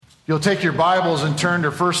You'll take your Bibles and turn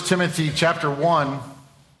to 1 Timothy chapter 1.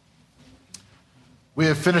 We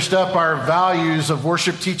have finished up our values of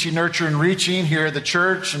worship, teaching, nurture, and reaching here at the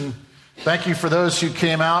church. And thank you for those who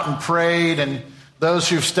came out and prayed and those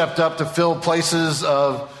who've stepped up to fill places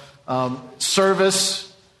of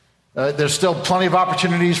service. There's still plenty of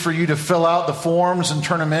opportunities for you to fill out the forms and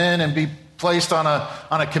turn them in and be placed on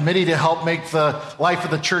a committee to help make the life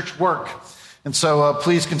of the church work. And so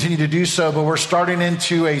please continue to do so. But we're starting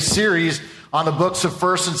into a series on the books of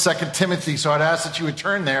 1 and 2 Timothy. So I'd ask that you would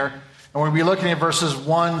turn there. And we'll be looking at verses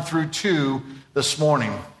 1 through 2 this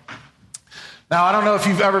morning. Now, I don't know if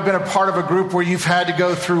you've ever been a part of a group where you've had to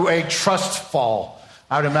go through a trust fall.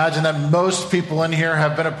 I would imagine that most people in here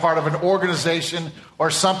have been a part of an organization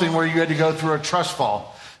or something where you had to go through a trust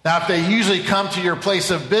fall. Now, if they usually come to your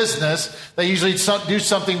place of business, they usually do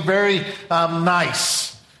something very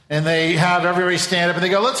nice. And they have everybody stand up and they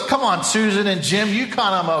go, let's come on, Susan and Jim, you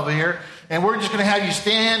come over here. And we're just going to have you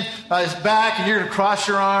stand back and you're going to cross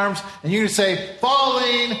your arms and you're going to say,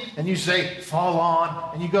 falling. And you say, fall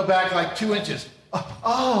on. And you go back like 2 inches.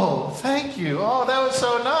 Oh, thank you. Oh, that was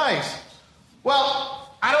so nice. Well,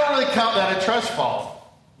 I don't really count that a trust fall.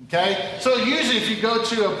 Okay? So usually if you go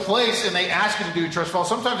to a place and they ask you to do a trust fall,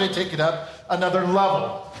 sometimes they take it up another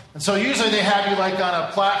level. And so usually they have you like on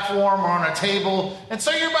a platform or on a table. And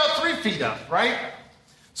so you're about 3 feet up, right?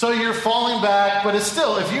 So you're falling back, but it's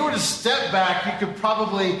still, if you were to step back, you could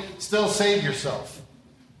probably still save yourself.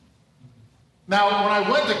 Now, when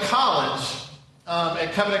I went to college,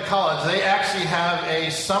 at Covenant College, they actually have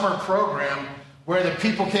a summer program where the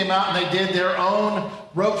people came out and they did their own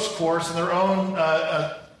ropes course and their own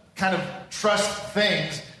kind of trust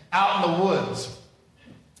things out in the woods.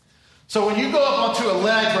 So when you go up onto a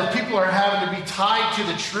ledge where people are having to be tied to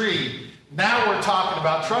the tree, now we're talking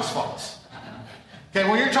about trust falls. Okay,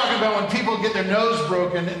 when you're talking about when people get their nose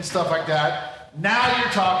broken and stuff like that, now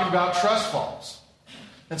you're talking about trust falls.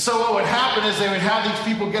 And so what would happen is they would have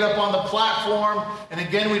these people get up on the platform, and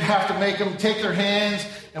again, we'd have to make them take their hands,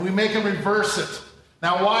 and we make them reverse it.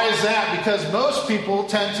 Now, why is that? Because most people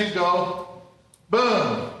tend to go,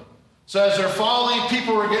 boom. So as they're falling,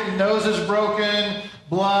 people were getting noses broken,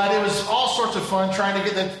 blood. It was all sorts of fun trying to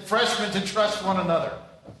get the freshmen to trust one another.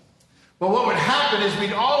 But what would happen is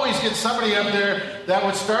we'd always get somebody up there that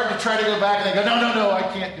would start to try to go back, and they go, no, I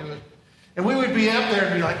can't do it. And we would be up there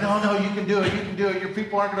and be like, no, you can do it. Your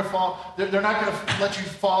people aren't going to fall. They're not going to let you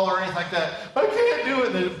fall or anything like that. I can't do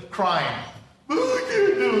it. And they're crying. I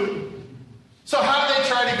can't do it. So how did they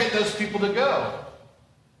try to get those people to go?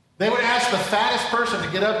 They would ask the fattest person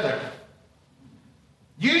to get up there.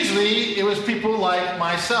 Usually, it was people like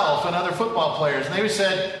myself and other football players. And they would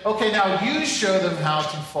say, okay, now you show them how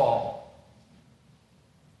to fall.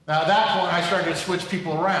 Now, at that point, I started to switch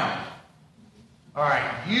people around. All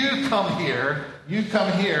right, you come here,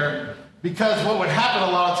 because what would happen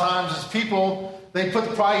a lot of times is people, they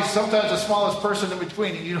put probably sometimes the smallest person in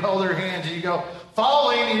between, and you hold their hands, and you go,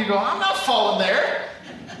 falling, and you go, I'm not falling there.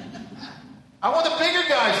 I want the bigger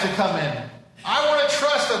guys to come in. I want to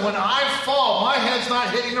trust that when I fall, my head's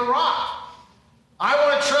not hitting the rock. I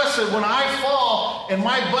want to trust that when I fall and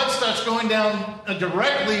my butt starts going down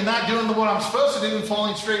directly, not doing what I'm supposed to do and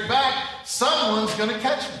falling straight back, someone's going to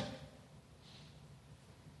catch me.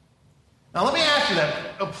 Now let me ask you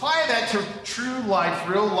that. Apply that to true life,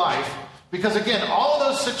 real life, because again, all of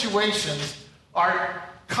those situations are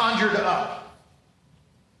conjured up.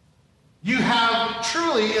 You have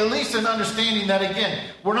truly at least an understanding that, again,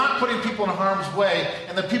 we're not putting people in harm's way,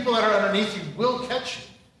 and the people that are underneath you will catch you.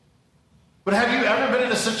 But have you ever been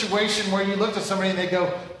in a situation where you looked at somebody and they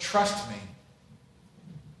go, trust me?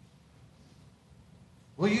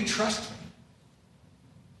 Will you trust me?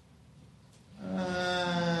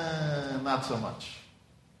 Not so much.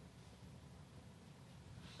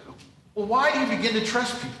 Well, why do you begin to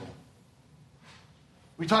trust people?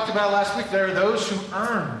 We talked about it last week. There are those who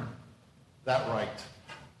earn that right.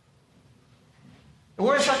 And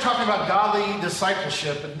we're going to start talking about godly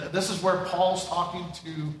discipleship, and this is where Paul's talking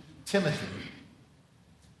to Timothy.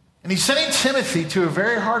 And he's sending Timothy to a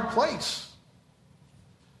very hard place.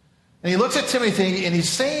 And he looks at Timothy and he's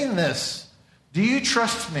saying this, do you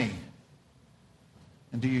trust me?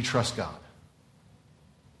 And do you trust God?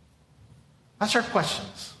 That's our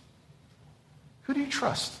questions. Who do you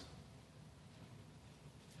trust?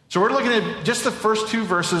 So we're looking at just the first 2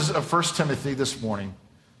 verses of 1 Timothy this morning.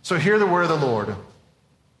 So hear the word of the Lord.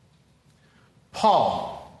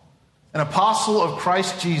 Paul, an apostle of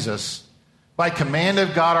Christ Jesus, by command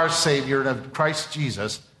of God our Savior and of Christ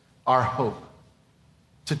Jesus, our hope.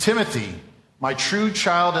 To Timothy, my true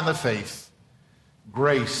child in the faith,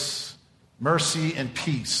 grace, mercy, and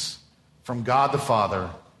peace from God the Father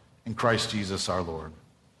and Christ Jesus our Lord.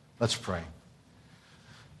 Let's pray.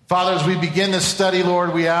 Father, as we begin this study,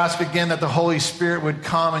 Lord, we ask again that the Holy Spirit would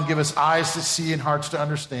come and give us eyes to see and hearts to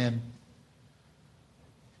understand.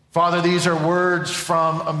 Father, these are words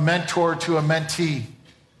from a mentor to a mentee.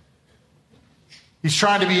 He's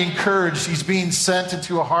trying to be encouraged. He's being sent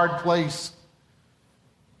into a hard place.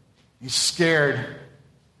 He's scared.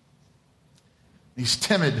 He's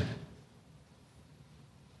timid.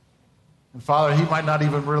 And Father, he might not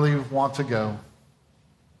even really want to go.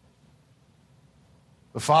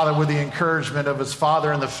 But Father, with the encouragement of his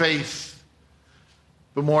father in the faith,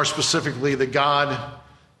 but more specifically, the God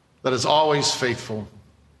that is always faithful,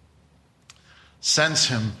 sends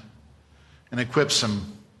him and equips him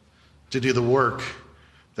to do the work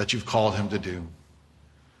that you've called him to do.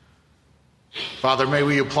 Father, may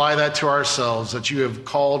we apply that to ourselves, that you have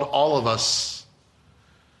called all of us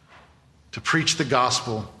to preach the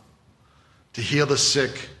gospel, to heal the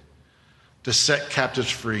sick, to set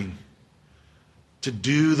captives free, to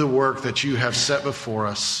do the work that you have set before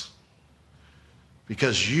us,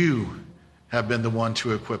 because you have been the one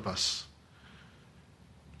to equip us.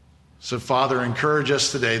 So, Father, encourage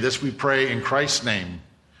us today. This we pray in Christ's name.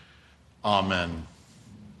 Amen.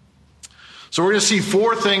 So we're going to see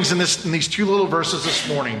four things in these two little verses this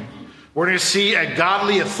morning. We're going to see a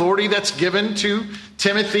godly authority that's given to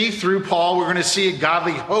Timothy through Paul. We're going to see a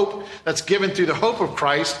godly hope that's given through the hope of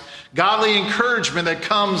Christ, godly encouragement that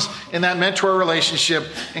comes in that mentor relationship,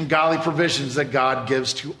 and godly provisions that God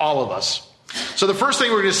gives to all of us. So the first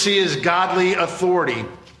thing we're going to see is godly authority.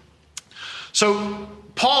 So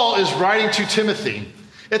Paul is writing to Timothy.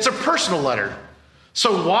 It's a personal letter.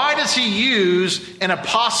 So why does he use an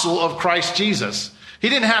apostle of Christ Jesus? He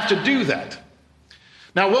didn't have to do that.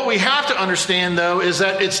 Now, what we have to understand, though, is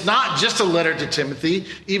that it's not just a letter to Timothy,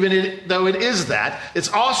 though it is that. It's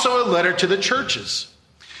also a letter to the churches.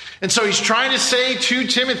 And so he's trying to say to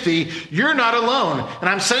Timothy, you're not alone. And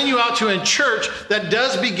I'm sending you out to a church that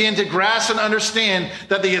does begin to grasp and understand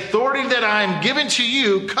that the authority that I am given to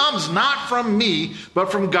you comes not from me,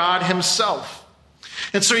 but from God himself.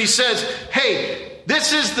 And so he says, hey,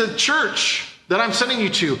 this is the church that I'm sending you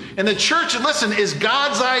to. And the church, listen, is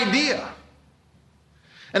God's idea.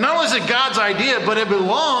 And not only is it God's idea, but it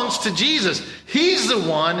belongs to Jesus. He's the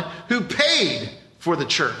one who paid for the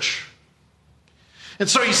church. And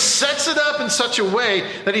so he sets it up in such a way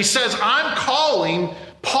that he says, I'm calling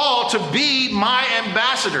Paul to be my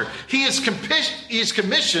ambassador. He is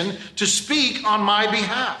commissioned to speak on my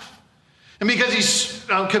behalf. And because he's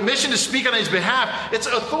commissioned to speak on his behalf, it's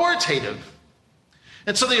authoritative.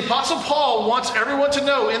 And so the Apostle Paul wants everyone to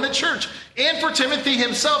know in the church, and for Timothy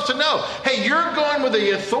himself to know, hey, you're going with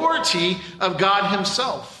the authority of God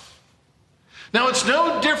himself. Now, it's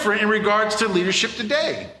no different in regards to leadership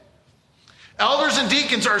today. Elders and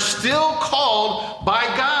deacons are still called by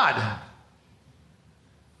God.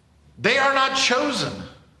 They are not chosen.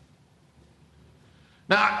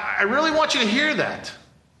 Now, I really want you to hear that,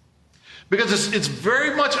 because it's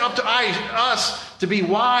very much up to us to be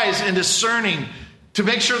wise and discerning, to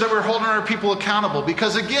make sure that we're holding our people accountable.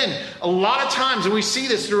 Because again, a lot of times, and we see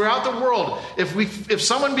this throughout the world, if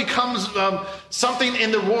someone becomes something in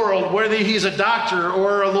the world, whether he's a doctor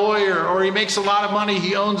or a lawyer or he makes a lot of money,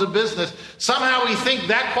 he owns a business, somehow we think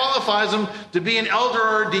that qualifies him to be an elder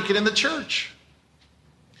or a deacon in the church.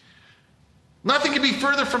 Nothing can be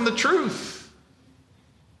further from the truth.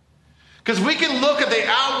 Because we can look at the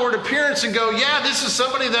outward appearance and go, yeah, this is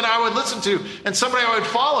somebody that I would listen to and somebody I would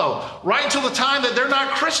follow, right until the time that they're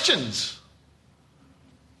not Christians.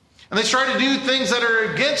 And they try to do things that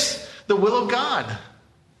are against the will of God.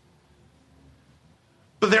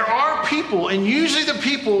 But there are people, and usually the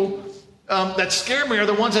people that scare me are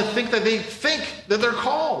the ones that think that they're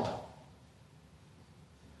called.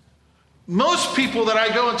 Most people that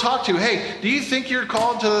I go and talk to, hey, do you think you're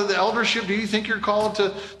called to the eldership? Do you think you're called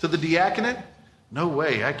to the diaconate? No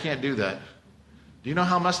way, I can't do that. Do you know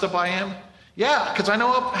how messed up I am? Yeah, because I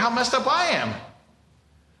know how messed up I am.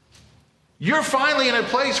 You're finally in a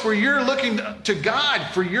place where you're looking to God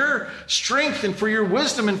for your strength and for your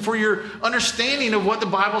wisdom and for your understanding of what the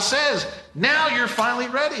Bible says. Now you're finally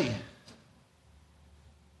ready.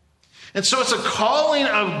 And so it's a calling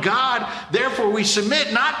of God. Therefore, we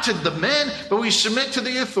submit not to the men, but we submit to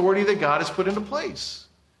the authority that God has put into place.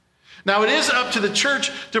 Now, it is up to the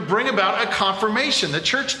church to bring about a confirmation. The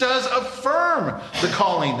church does affirm the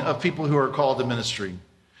calling of people who are called to ministry.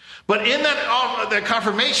 But in that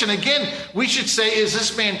confirmation, again, we should say, is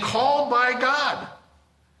this man called by God?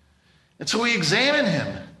 And so we examine him.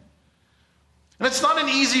 And it's not an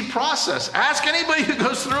easy process. Ask anybody who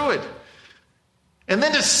goes through it. And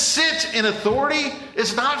then to sit in authority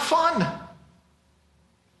is not fun.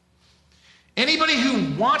 Anybody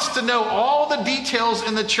who wants to know all the details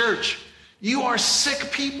in the church, you are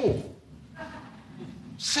sick people.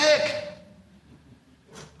 Sick.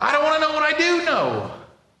 I don't want to know what I do know.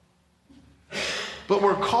 But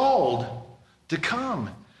we're called to come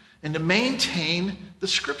and to maintain the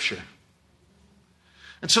Scripture.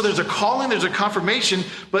 And so there's a calling, there's a confirmation,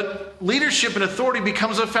 but leadership and authority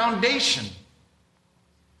becomes a foundation.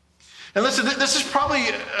 And listen, this is probably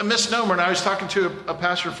a misnomer, and I was talking to a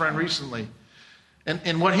pastor friend recently.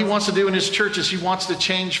 And what he wants to do in his church is he wants to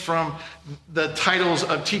change from the titles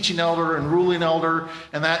of teaching elder and ruling elder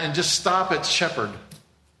and just stop at shepherd.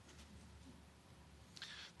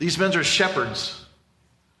 These men are shepherds.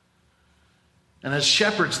 And as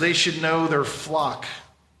shepherds, they should know their flock.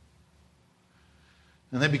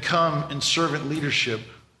 And they become in servant leadership.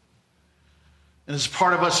 And as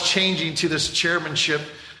part of us changing to this chairmanship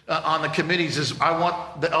on the committees is I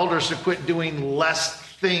want the elders to quit doing less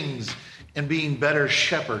things and being better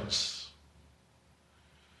shepherds.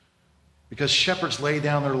 Because shepherds lay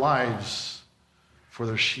down their lives for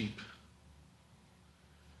their sheep.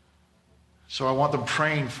 So I want them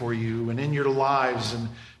praying for you and in your lives and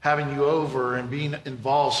having you over and being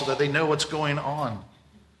involved so that they know what's going on.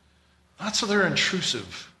 Not so they're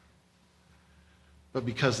intrusive, but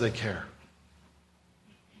because they care.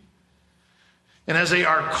 And as they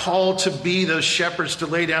are called to be those shepherds to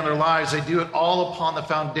lay down their lives, they do it all upon the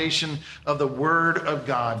foundation of the Word of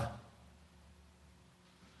God.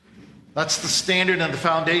 That's the standard and the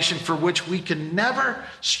foundation for which we can never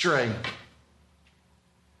stray.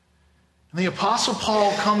 And the Apostle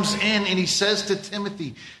Paul comes in and he says to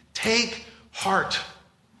Timothy, take heart.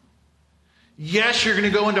 Yes, you're going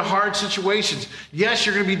to go into hard situations. Yes,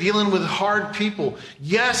 you're going to be dealing with hard people.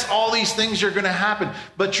 Yes, all these things are going to happen,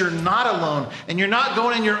 but you're not alone. And you're not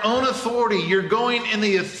going in your own authority. You're going in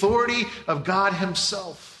the authority of God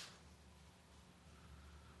Himself.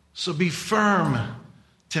 So be firm,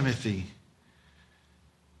 Timothy.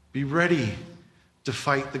 Be ready to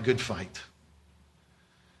fight the good fight.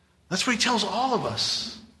 That's what he tells all of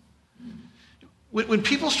us. When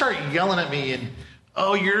people start yelling at me and,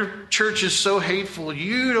 oh, your church is so hateful.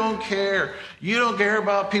 You don't care. You don't care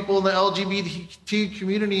about people in the LGBT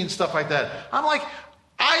community and stuff like that. I'm like,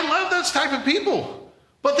 I love those type of people.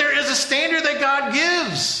 But there is a standard that God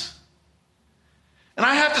gives. And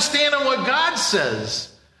I have to stand on what God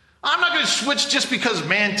says. I'm not going to switch just because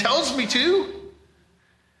man tells me to.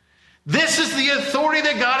 This is the authority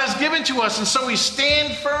that God has given to us. And so we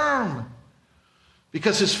stand firm.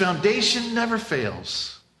 Because His foundation never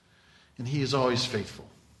fails. And He is always faithful.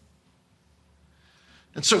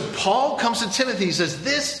 And so Paul comes to Timothy. He says,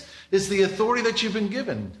 this is the authority that you've been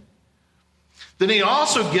given. Then he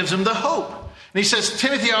also gives him the hope. And he says,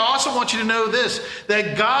 Timothy, I also want you to know this,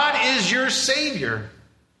 that God is your Savior.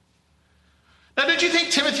 Now, don't you think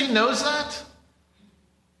Timothy knows that?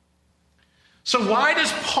 So why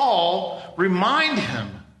does Paul remind him?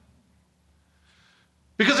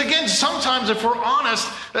 Because again, sometimes if we're honest,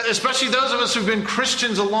 especially those of us who've been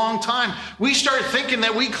Christians a long time, we start thinking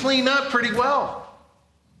that we clean up pretty well.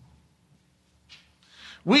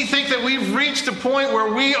 We think that we've reached a point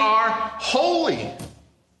where we are holy.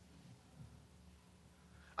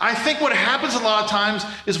 I think what happens a lot of times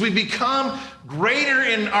is we become greater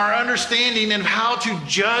in our understanding of how to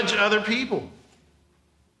judge other people.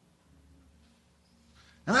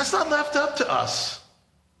 And that's not left up to us.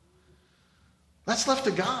 That's left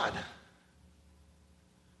to God.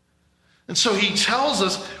 And so he tells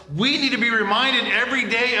us we need to be reminded every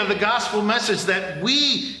day of the gospel message that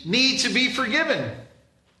we need to be forgiven.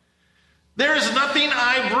 There is nothing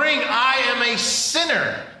I bring. I am a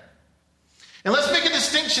sinner. And let's make a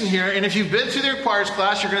distinction here. And if you've been through the Requires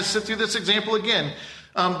class, you're going to sit through this example again.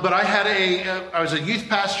 But I was a youth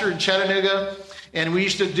pastor in Chattanooga. And we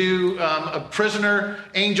used to do a prisoner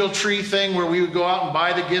angel tree thing where we would go out and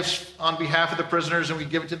buy the gifts on behalf of the prisoners and we'd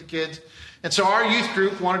give it to the kids. And so our youth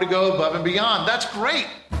group wanted to go above and beyond. That's great.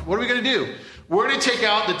 What are we going to do? We're going to take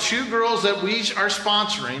out the 2 girls that we are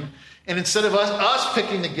sponsoring. And instead of us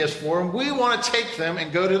picking the gifts for them, we want to take them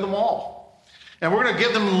and go to the mall. And we're going to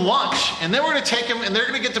give them lunch. And then we're going to take them and they're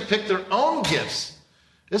going to get to pick their own gifts.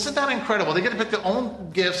 Isn't that incredible? They get to pick their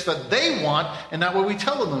own gifts that they want and not what we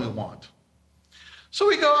tell them we want. So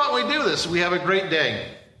we go out and we do this. We have a great day.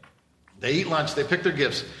 They eat lunch. They pick their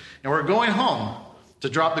gifts. And we're going home to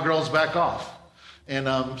drop the girls back off. And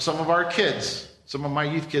some of our kids, some of my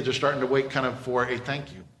youth kids are starting to wait kind of for a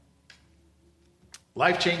thank you.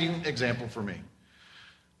 Life-changing example for me.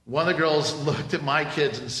 One of the girls looked at my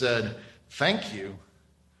kids and said, thank you.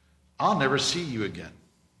 I'll never see you again.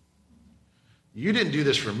 You didn't do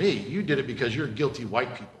this for me. You did it because you're guilty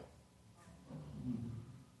white people.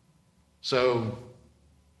 So,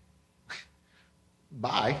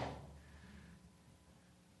 bye.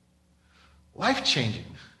 Life-changing.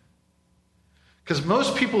 Because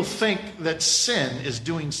most people think that sin is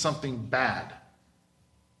doing something bad.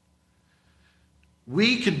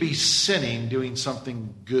 We can be sinning, doing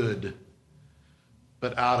something good,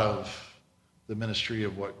 but out of the ministry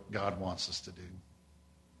of what God wants us to do.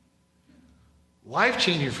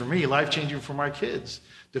 Life-changing for me, life-changing for my kids,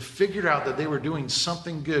 to figure out that they were doing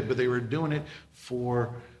something good, but they were doing it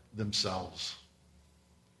for themselves.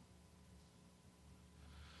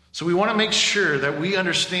 So we want to make sure that we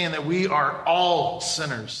understand that we are all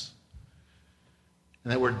sinners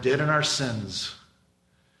and that we're dead in our sins.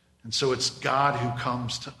 And so it's God who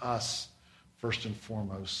comes to us first and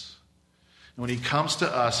foremost. And when he comes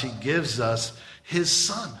to us, he gives us his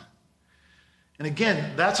son. And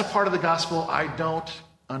again, that's a part of the gospel I don't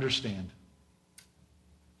understand.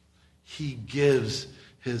 He gives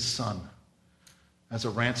his son as a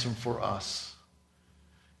ransom for us.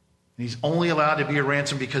 And he's only allowed to be a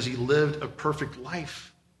ransom because he lived a perfect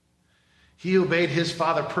life. He obeyed his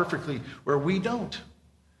Father perfectly where we don't.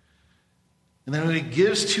 And then what he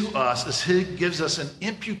gives to us is he gives us an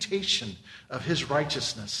imputation of his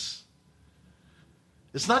righteousness.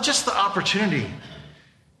 It's not just the opportunity.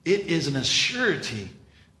 It is an assurity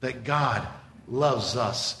that God loves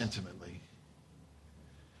us intimately.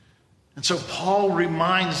 And so Paul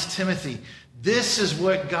reminds Timothy, this is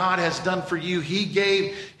what God has done for you. He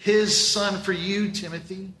gave his son for you,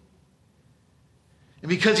 Timothy. And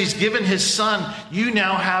because he's given his son, you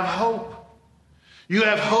now have hope. You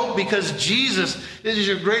have hope because Jesus is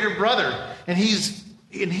your greater brother. And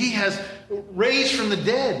he has raised from the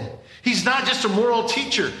dead. He's not just a moral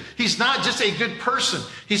teacher. He's not just a good person.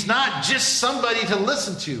 He's not just somebody to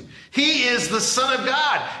listen to. He is the Son of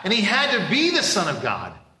God. And he had to be the Son of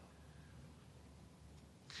God.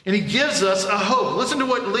 And he gives us a hope. Listen to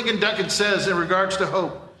what Ligon Duncan says in regards to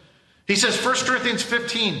hope. He says, 1 Corinthians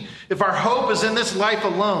 15, if our hope is in this life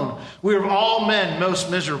alone, we are all men most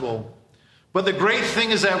miserable. But the great thing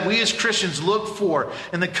is that we as Christians look for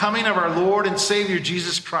in the coming of our Lord and Savior,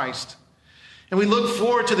 Jesus Christ. And we look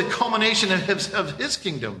forward to the culmination of his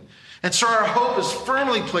kingdom. And so our hope is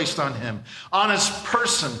firmly placed on him, on his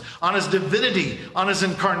person, on his divinity, on his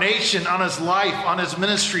incarnation, on his life, on his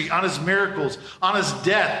ministry, on his miracles, on his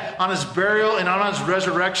death, on his burial, and on his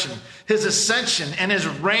resurrection, his ascension, and his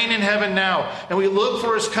reign in heaven now. And we look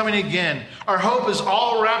for his coming again. Our hope is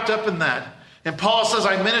all wrapped up in that. And Paul says,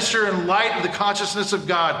 I minister in light of the consciousness of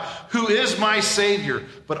God, who is my Savior,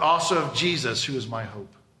 but also of Jesus, who is my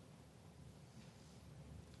hope.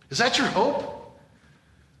 Is that your hope?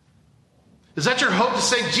 Is that your hope to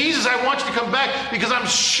say, Jesus, I want you to come back because I'm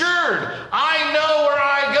sure I know where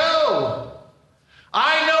I go.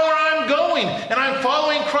 I know where I'm going and I'm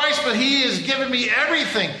following Christ, but he has given me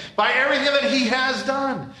everything by everything that he has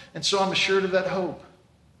done. And so I'm assured of that hope.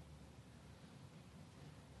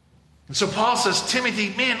 And so Paul says, Timothy,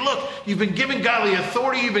 man, look, you've been given godly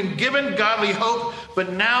authority. You've been given godly hope.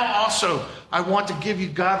 But now also I want to give you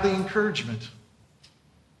godly encouragement.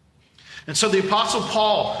 And so the Apostle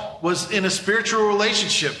Paul was in a spiritual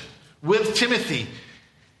relationship with Timothy.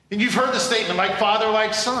 And you've heard the statement, like father,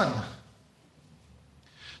 like son.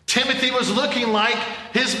 Timothy was looking like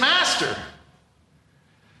his master.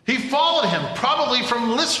 He followed him, probably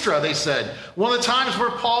from Lystra, they said, one of the times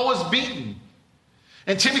where Paul was beaten.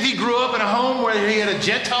 And Timothy grew up in a home where he had a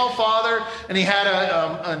Gentile father and he had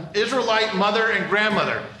an Israelite mother and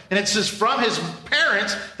grandmother. And it says from his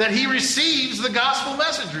parents that he receives the gospel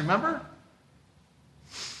message, remember?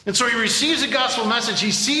 And so he receives the gospel message. He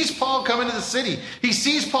sees Paul come into the city. He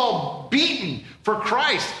sees Paul beaten for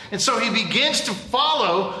Christ. And so he begins to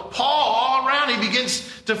follow Paul all around. He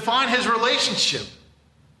begins to find his relationship.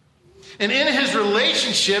 And in his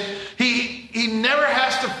relationship, he never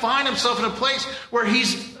has to find himself in a place where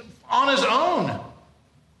he's on his own.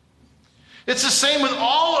 It's the same with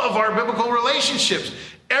all of our biblical relationships.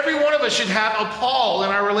 Every one of us should have a Paul in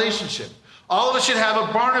our relationship. All of us should have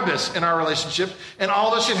a Barnabas in our relationship, and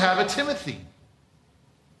all of us should have a Timothy.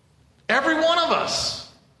 Every one of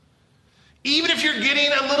us. Even if you're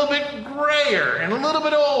getting a little bit grayer and a little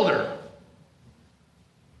bit older.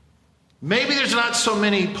 Maybe there's not so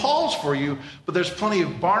many Pauls for you, but there's plenty of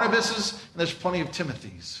Barnabases and there's plenty of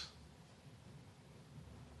Timothys.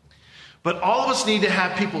 But all of us need to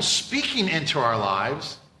have people speaking into our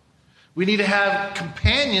lives. We need to have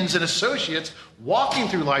companions and associates walking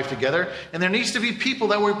through life together. And there needs to be people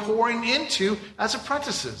that we're pouring into as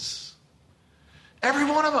apprentices. Every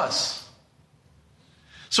one of us.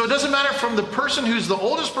 So it doesn't matter from the person who's the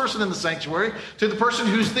oldest person in the sanctuary to the person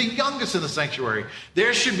who's the youngest in the sanctuary.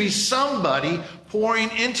 There should be somebody pouring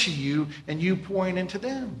into you and you pouring into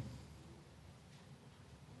them.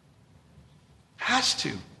 Has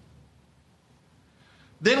to.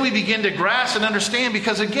 Then we begin to grasp and understand,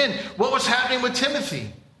 because again, what was happening with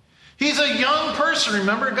Timothy? He's a young person.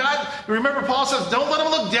 Remember Paul says, don't let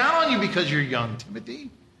him look down on you because you're young, Timothy.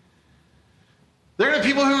 There are going to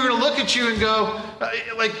be people who are going to look at you and go,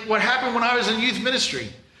 like what happened when I was in youth ministry.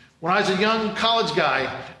 When I was a young college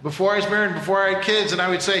guy, before I was married, before I had kids, and I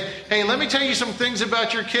would say, hey, let me tell you some things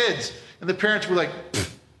about your kids. And the parents were like, pfft.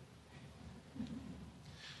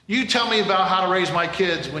 You tell me about how to raise my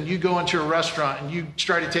kids when you go into a restaurant and you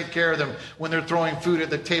try to take care of them when they're throwing food at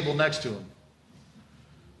the table next to them.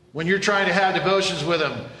 When you're trying to have devotions with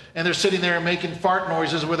them and they're sitting there and making fart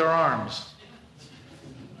noises with their arms.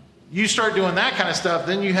 You start doing that kind of stuff,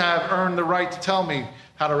 then you have earned the right to tell me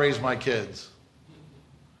how to raise my kids.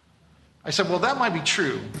 I said, well, that might be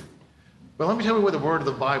true, but let me tell you what the word of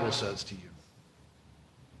the Bible says to you.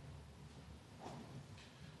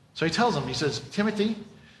 So he tells him, he says, Timothy,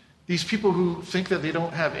 these people who think that they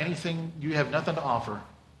don't have anything, you have nothing to offer,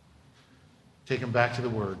 take them back to the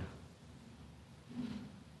word.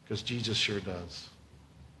 Because Jesus sure does.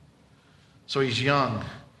 So he's young.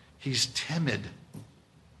 He's timid.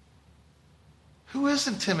 Who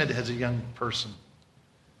isn't timid as a young person?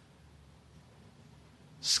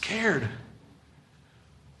 Scared.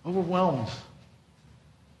 Overwhelmed.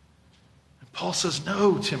 And Paul says,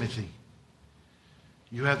 no, Timothy.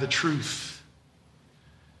 You have the truth.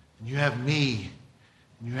 And you have me.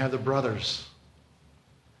 And you have the brothers.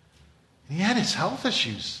 And he had his health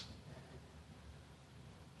issues.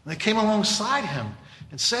 And they came alongside him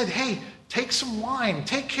and said, hey, take some wine.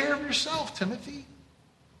 Take care of yourself, Timothy.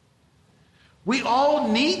 We all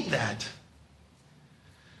need that.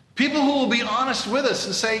 People who will be honest with us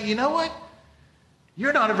and say, you know what?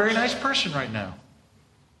 You're not a very nice person right now.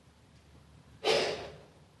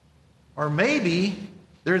 Or maybe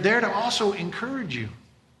they're there to also encourage you.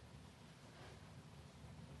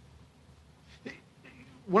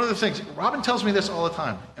 One of the things, Robin tells me this all the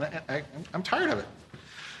time, and I'm tired of it.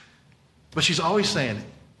 But she's always saying,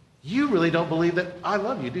 you really don't believe that I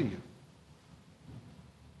love you, do you?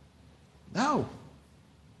 No.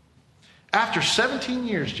 After 17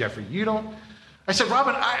 years, Jeffrey, you don't... I said,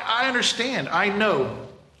 Robin, I understand. I know,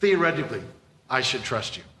 theoretically, I should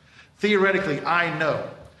trust you. Theoretically, I know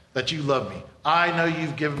that you love me. I know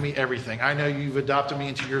you've given me everything. I know you've adopted me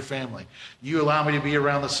into your family. You allow me to be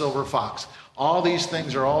around the silver fox. All these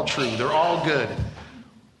things are all true. They're all good.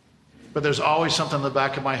 But there's always something in the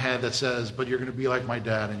back of my head that says, but you're going to be like my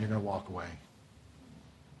dad and you're going to walk away.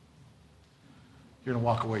 You're going to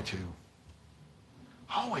walk away too.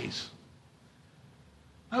 Always.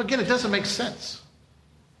 Now, again, it doesn't make sense.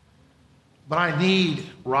 But I need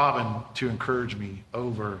Robin to encourage me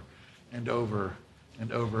over and over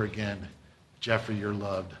and over again. Jeffrey, you're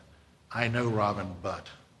loved. I know Robin, but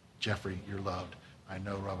Jeffrey, you're loved. I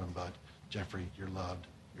know Robin, but Jeffrey, you're loved.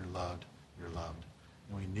 You're loved. You're loved.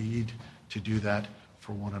 And we need to do that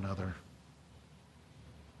for one another.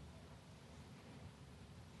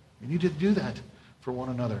 We need to do that for one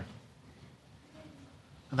another.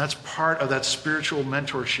 And that's part of that spiritual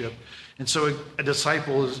mentorship. And so a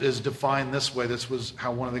disciple is defined this way. This was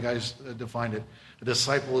how one of the guys defined it. A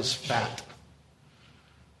disciple is fat.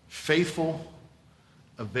 Faithful,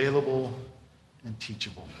 available, and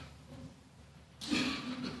teachable.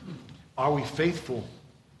 Are we faithful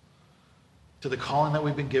to the calling that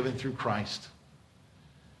we've been given through Christ?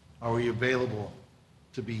 Are we available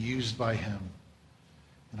to be used by him?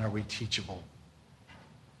 And are we teachable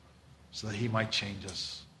so that he might change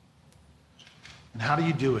us? And how do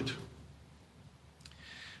you do it?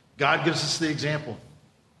 God gives us the example.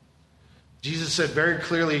 Jesus said very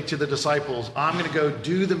clearly to the disciples, I'm going to go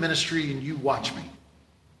do the ministry and you watch me.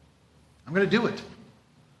 I'm going to do it.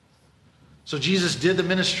 So Jesus did the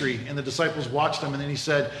ministry and the disciples watched him, and then he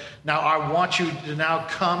said, now I want you to now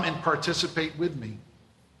come and participate with me.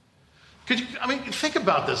 Think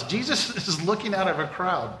about this. Jesus is looking out of a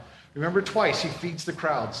crowd. Remember, twice he feeds the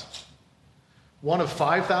crowds. One of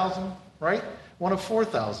 5,000, right? One of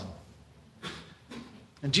 4,000.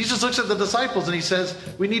 And Jesus looks at the disciples and he says,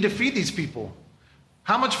 we need to feed these people.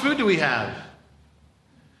 How much food do we have?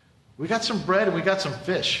 We got some bread and we got some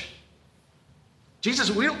fish.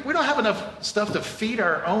 Jesus, we don't have enough stuff to feed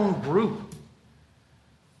our own group.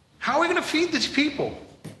 How are we going to feed these people?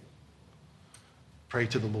 Pray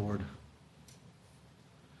to the Lord.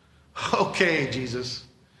 Okay, Jesus,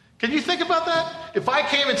 Can you think about that? If I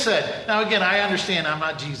came and said, now again, I understand I'm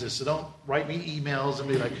not Jesus, so don't write me emails and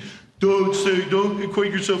be like, don't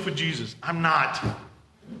equate yourself with Jesus. I'm not.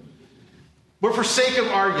 But for sake of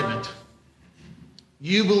argument,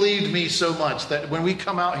 you believed me so much that when we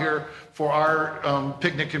come out here for our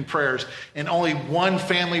picnic and prayers, and only one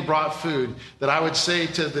family brought food, that I would say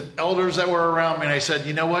to the elders that were around me, and I said,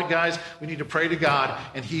 you know what, guys? We need to pray to God,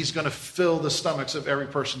 and he's going to fill the stomachs of every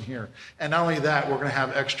person here. And not only that, we're going to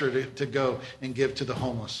have extra to go and give to the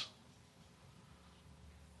homeless.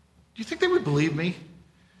 Do you think they would believe me?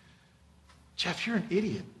 Jeff, you're an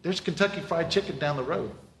idiot. There's Kentucky Fried Chicken down the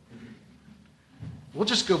road. We'll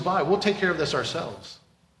just go by. We'll take care of this ourselves.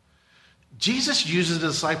 Jesus uses the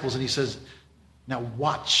disciples and he says, now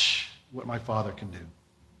watch what my Father can do. And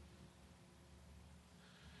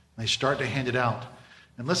they start to hand it out.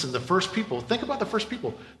 And listen, the first people, think about the first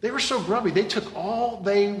people. They were so grubby. They took all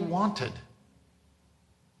they wanted.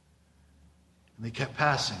 And they kept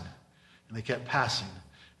passing. And they kept passing.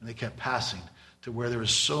 And they kept passing to where there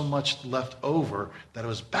was so much left over that it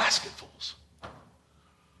was basketfuls.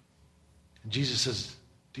 And Jesus says,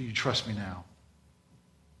 do you trust me now?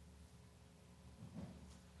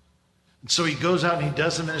 And so he goes out and he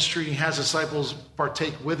does the ministry. He has disciples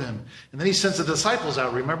partake with him. And then he sends the disciples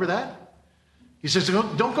out. Remember that? He says,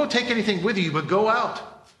 don't go take anything with you, but go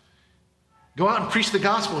out. Go out and preach the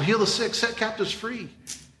gospel. Heal the sick. Set captives free.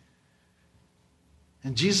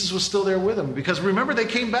 And Jesus was still there with them. Because remember, they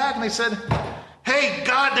came back and they said, hey,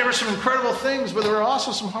 God, there were some incredible things, but there were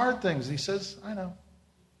also some hard things. And he says, I know.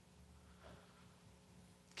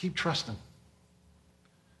 Keep trusting.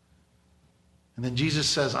 And then Jesus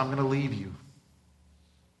says, I'm going to leave you.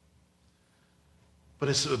 But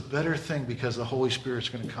it's a better thing because the Holy Spirit's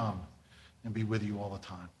going to come and be with you all the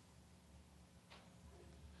time.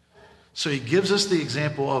 So he gives us the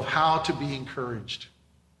example of how to be encouraged.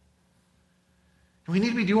 And we need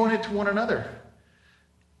to be doing it to one another.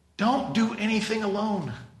 Don't do anything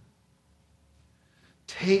alone.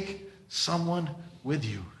 Take someone with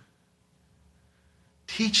you.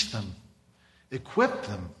 Teach them, equip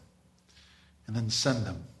them, and then send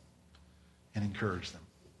them and encourage them.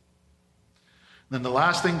 And then the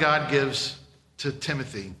last thing God gives to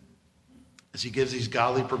Timothy is he gives these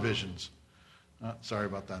godly provisions. Sorry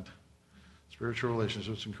about that. Spiritual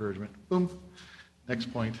relationships, encouragement. Boom.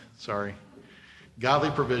 Next point. Sorry.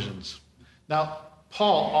 Godly provisions. Now,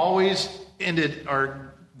 Paul always ended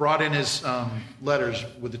or brought in his letters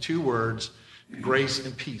with the two words, grace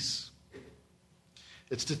and peace.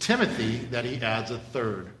 It's to Timothy that he adds a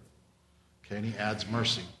third. Okay, and he adds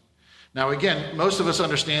mercy. Now again, most of us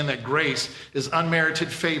understand that grace is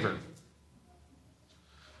unmerited favor.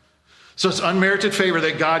 So it's unmerited favor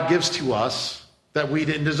that God gives to us that we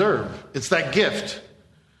didn't deserve. It's that gift.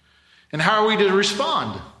 And how are we to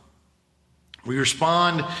respond? We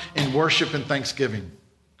respond in worship and thanksgiving.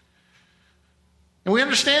 And we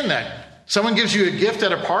understand that. Someone gives you a gift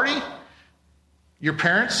at a party, your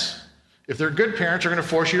parents, if they're good parents, are going to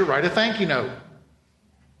force you to write a thank you note.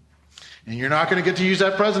 And you're not going to get to use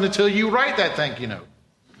that present until you write that thank you note.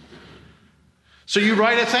 So you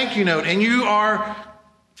write a thank you note and you are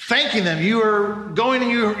thanking them. You are going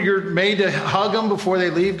and you're made to hug them before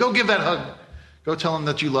they leave. Go give that hug. Go tell them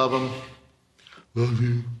that you love them. Love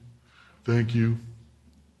you. Thank you.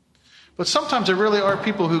 But sometimes there really are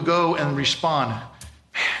people who go and respond,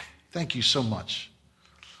 man, thank you so much.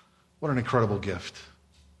 What an incredible gift.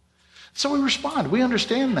 So we respond. We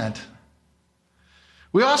understand that.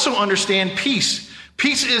 We also understand peace.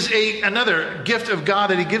 Peace is another gift of God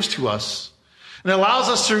that he gives to us. And it allows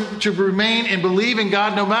us to remain and believe in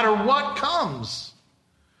God no matter what comes.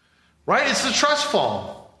 Right? It's the trust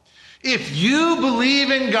fall. If you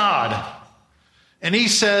believe in God and he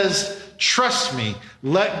says, trust me,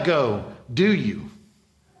 let go, do you?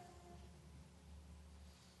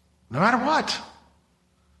 No matter what.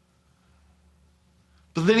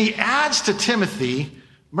 But then he adds to Timothy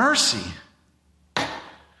mercy.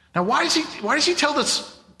 Now, why does he tell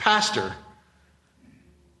this pastor?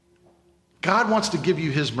 God wants to give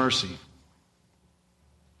you his mercy.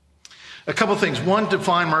 A couple things. One,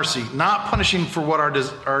 define mercy. Not punishing for what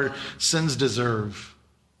our sins deserve.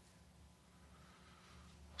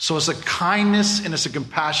 So it's a kindness and it's a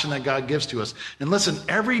compassion that God gives to us. And listen,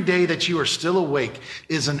 every day that you are still awake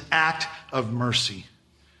is an act of mercy.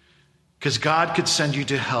 Because God could send you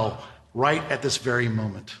to hell right at this very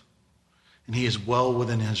moment. And he is well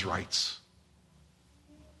within his rights.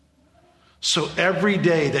 So every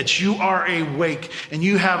day that you are awake and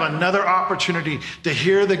you have another opportunity to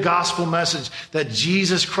hear the gospel message that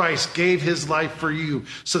Jesus Christ gave his life for you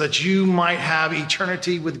so that you might have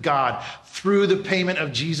eternity with God through the payment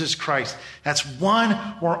of Jesus Christ. That's one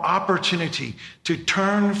more opportunity to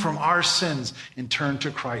turn from our sins and turn to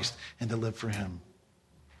Christ and to live for him.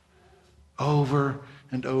 Over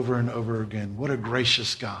and over and over again. What a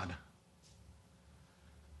gracious God.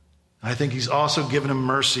 I think he's also given him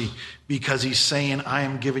mercy because he's saying, I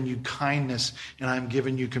am giving you kindness and I am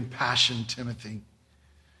giving you compassion, Timothy.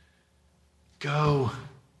 Go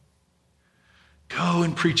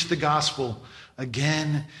and preach the gospel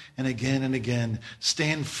again and again and again.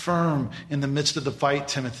 Stand firm in the midst of the fight,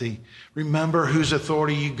 Timothy. Remember whose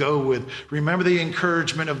authority you go with. Remember the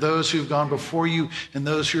encouragement of those who've gone before you and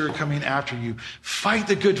those who are coming after you. Fight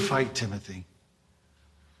the good fight, Timothy.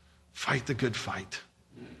 Fight the good fight.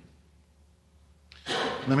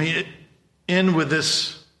 Let me end with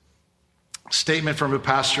this statement from a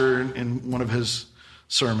pastor in one of his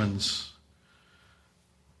sermons.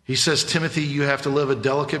 He says, Timothy, you have to live a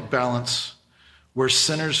delicate balance where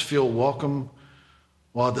sinners feel welcome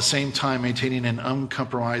while at the same time maintaining an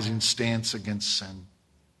uncompromising stance against sin.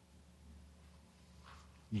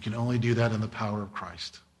 You can only do that in the power of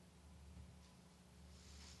Christ.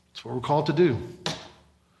 That's what we're called to do.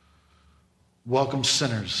 Welcome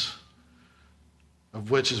sinners. Of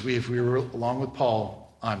which, if we were along with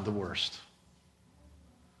Paul, I'm the worst.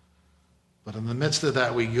 But in the midst of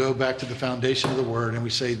that, we go back to the foundation of the word and we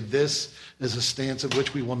say, this is a stance of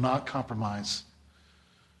which we will not compromise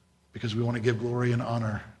because we want to give glory and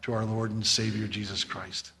honor to our Lord and Savior, Jesus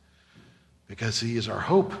Christ, because he is our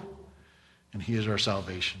hope and he is our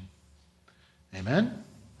salvation. Amen?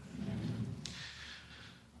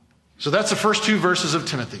 So that's the first two verses of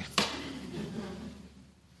Timothy.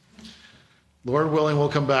 Lord willing, we'll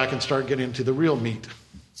come back and start getting into the real meat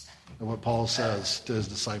of what Paul says to his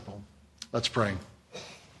disciple. Let's pray.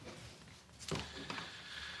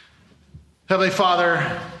 Heavenly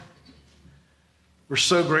Father, we're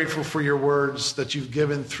so grateful for your words that you've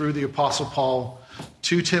given through the Apostle Paul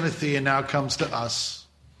to Timothy and now comes to us.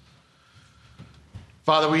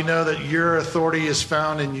 Father, we know that your authority is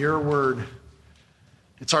found in your word.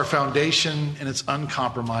 It's our foundation and it's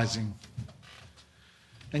uncompromising.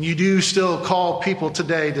 And you do still call people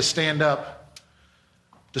today to stand up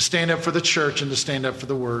for the church and to stand up for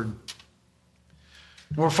the word.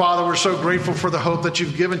 Lord Father, we're so grateful for the hope that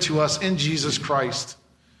you've given to us in Jesus Christ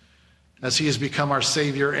as he has become our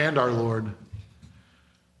Savior and our Lord.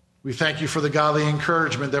 We thank you for the godly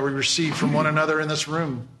encouragement that we receive from one another in this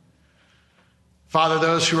room. Father,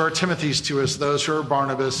 those who are Timothy's to us, those who are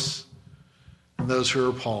Barnabas, and those who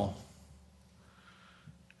are Paul.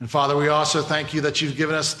 And Father, we also thank you that you've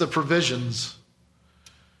given us the provisions,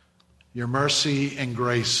 your mercy and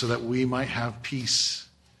grace, so that we might have peace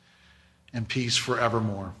and peace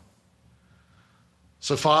forevermore.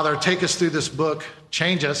 So Father, take us through this book,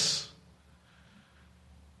 change us,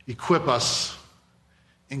 equip us,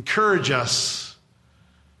 encourage us,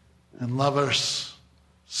 and love us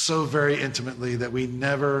so very intimately that we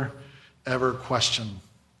never, ever question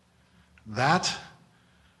that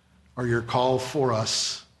or your call for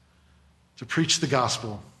us to preach the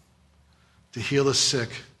gospel, to heal the sick,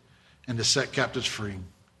 and to set captives free.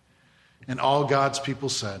 And all God's people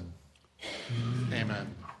said,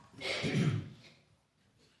 Amen.